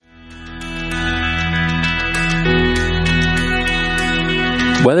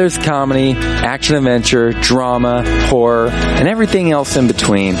Whether it's comedy, action-adventure, drama, horror, and everything else in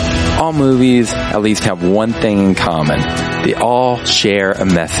between, all movies at least have one thing in common. They all share a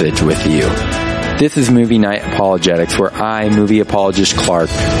message with you. This is Movie Night Apologetics, where I, movie apologist Clark,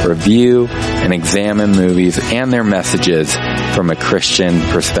 review and examine movies and their messages from a Christian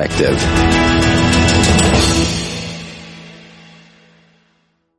perspective.